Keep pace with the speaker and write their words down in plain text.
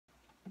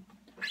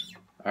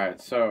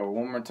Alright, so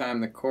one more time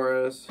the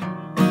chorus.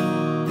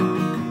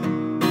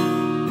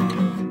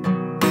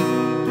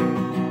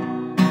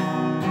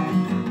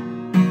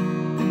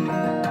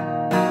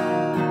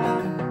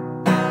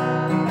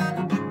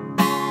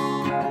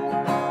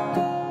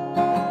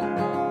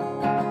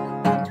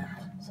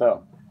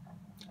 So,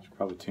 I should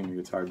probably tune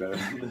your guitar better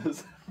than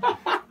this.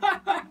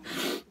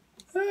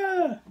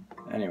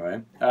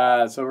 Anyway,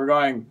 so we're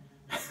going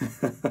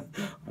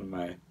on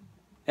my...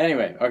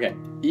 Anyway, okay.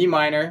 E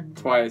minor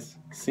twice,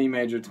 C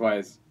major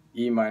twice,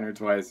 E minor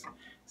twice,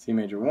 C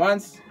major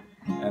once,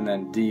 and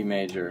then D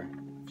major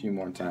a few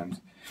more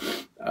times.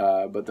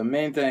 But the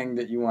main thing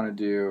that you want to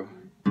do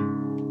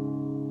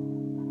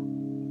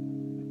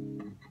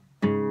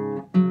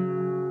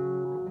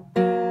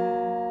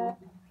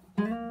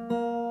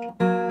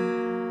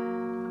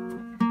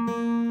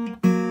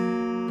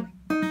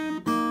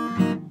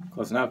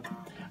close enough,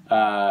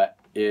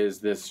 is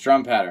this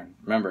strum pattern.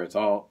 Remember, it's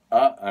all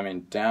up,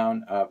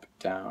 down, up,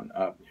 down,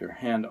 up. Your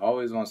hand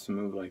always wants to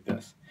move like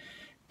this.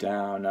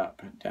 Down,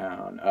 up,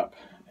 down, up.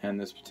 And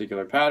this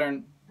particular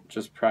pattern,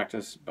 just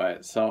practice by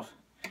itself.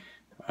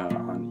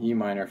 On E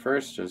minor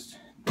first, just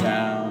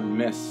down,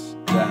 miss,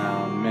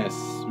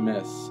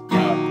 miss,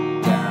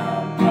 up,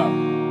 down,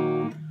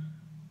 up.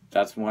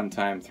 That's one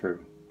time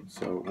through.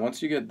 So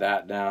once you get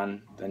that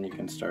down, then you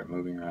can start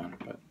moving around.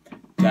 But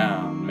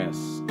down, miss,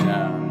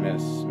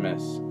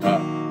 miss,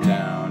 up,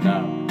 down,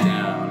 up,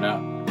 down,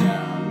 up,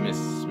 down, miss,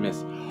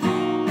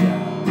 down,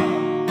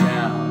 up,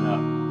 down,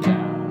 up,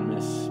 down,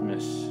 miss,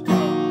 up,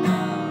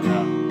 down,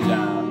 up,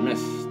 down,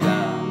 miss,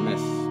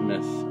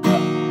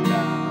 up,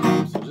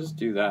 down. So just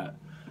do that,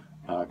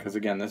 because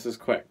again, this is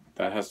quick.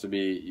 That has to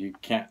be, you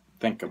can't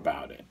think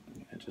about it.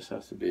 It just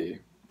has to be